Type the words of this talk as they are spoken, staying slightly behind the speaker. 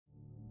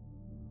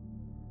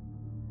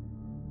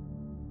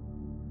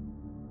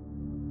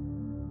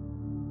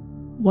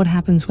What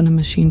happens when a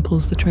machine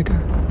pulls the trigger?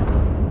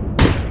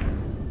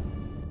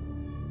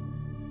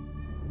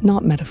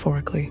 Not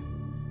metaphorically,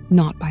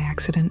 not by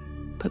accident,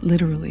 but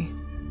literally,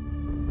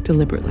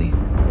 deliberately.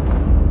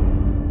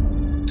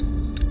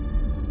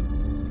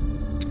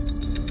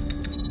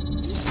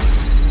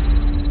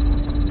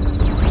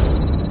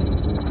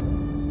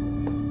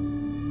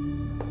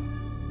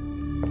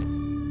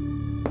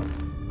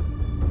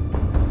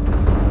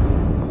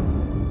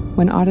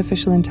 When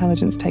artificial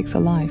intelligence takes a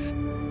life,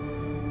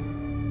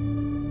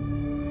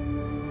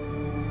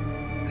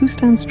 who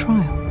stands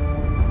trial?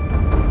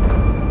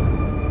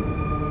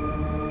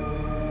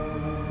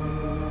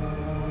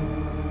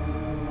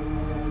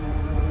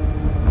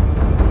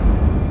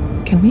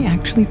 Can we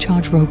actually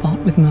charge robot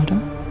with murder?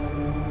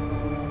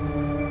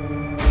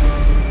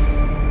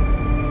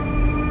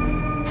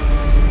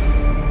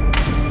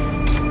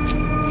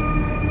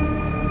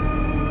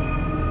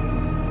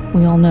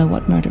 We all know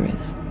what murder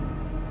is.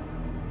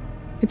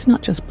 It's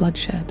not just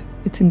bloodshed,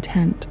 it's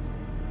intent.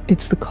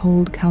 It's the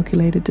cold,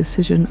 calculated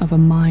decision of a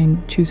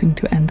mind choosing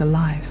to end a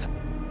life.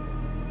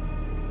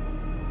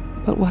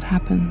 But what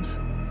happens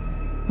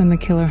when the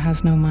killer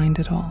has no mind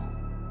at all?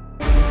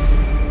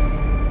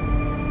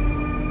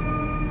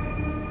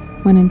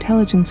 When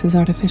intelligence is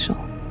artificial,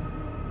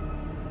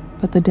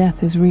 but the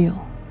death is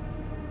real,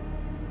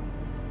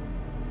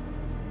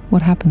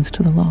 what happens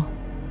to the law?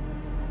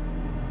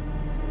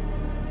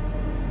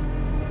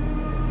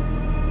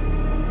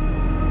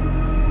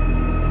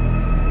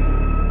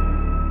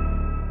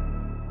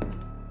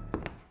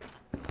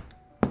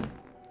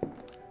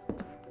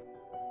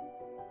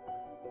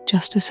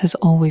 Justice has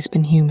always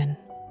been human.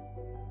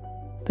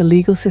 The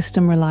legal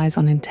system relies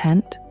on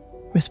intent,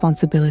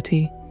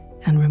 responsibility,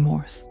 and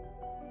remorse.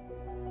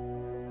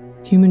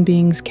 Human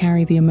beings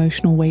carry the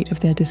emotional weight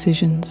of their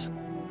decisions,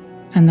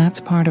 and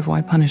that's part of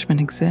why punishment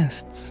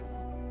exists.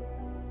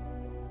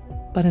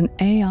 But an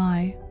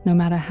AI, no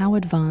matter how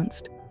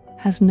advanced,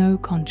 has no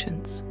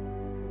conscience,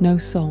 no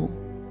soul.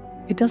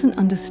 It doesn't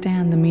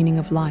understand the meaning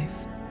of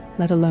life,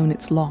 let alone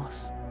its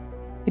loss.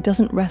 It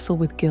doesn't wrestle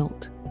with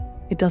guilt.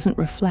 It doesn't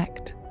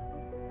reflect.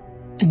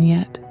 And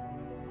yet,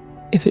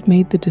 if it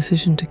made the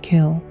decision to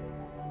kill,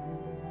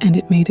 and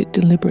it made it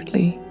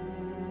deliberately,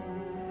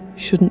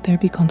 shouldn't there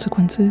be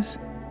consequences?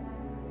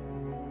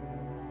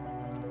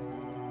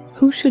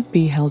 Who should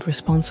be held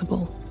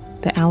responsible?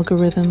 The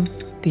algorithm,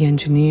 the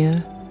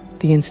engineer,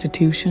 the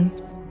institution?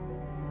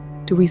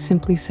 Do we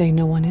simply say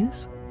no one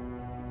is?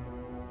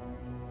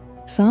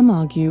 Some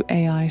argue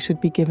AI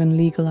should be given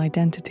legal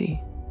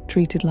identity,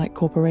 treated like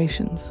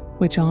corporations,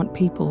 which aren't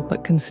people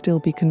but can still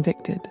be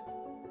convicted.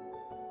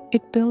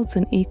 It builds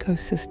an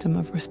ecosystem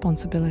of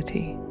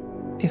responsibility.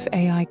 If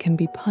AI can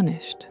be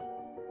punished,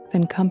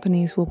 then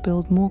companies will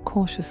build more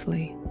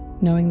cautiously,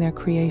 knowing their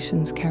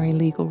creations carry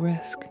legal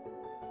risk.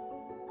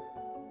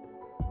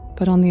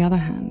 But on the other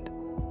hand,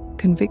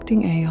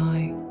 convicting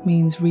AI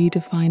means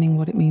redefining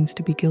what it means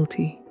to be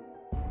guilty.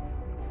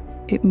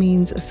 It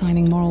means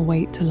assigning moral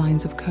weight to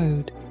lines of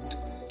code.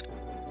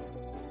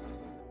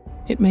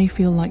 It may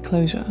feel like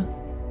closure,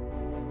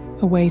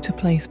 a way to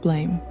place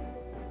blame,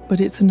 but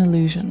it's an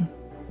illusion.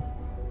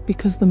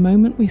 Because the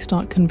moment we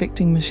start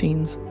convicting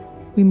machines,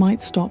 we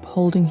might stop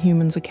holding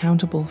humans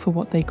accountable for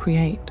what they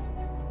create.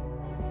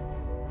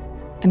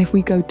 And if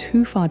we go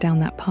too far down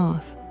that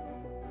path,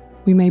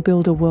 we may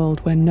build a world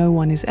where no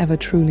one is ever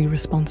truly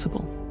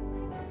responsible,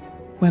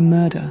 where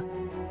murder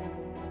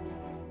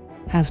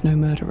has no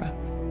murderer.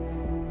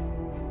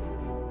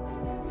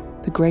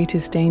 The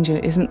greatest danger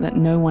isn't that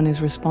no one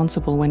is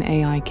responsible when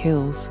AI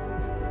kills.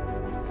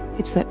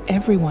 It's that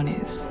everyone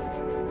is.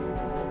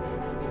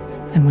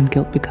 And when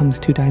guilt becomes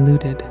too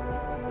diluted,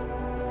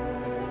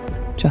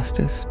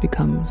 justice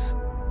becomes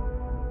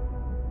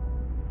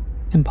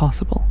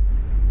impossible.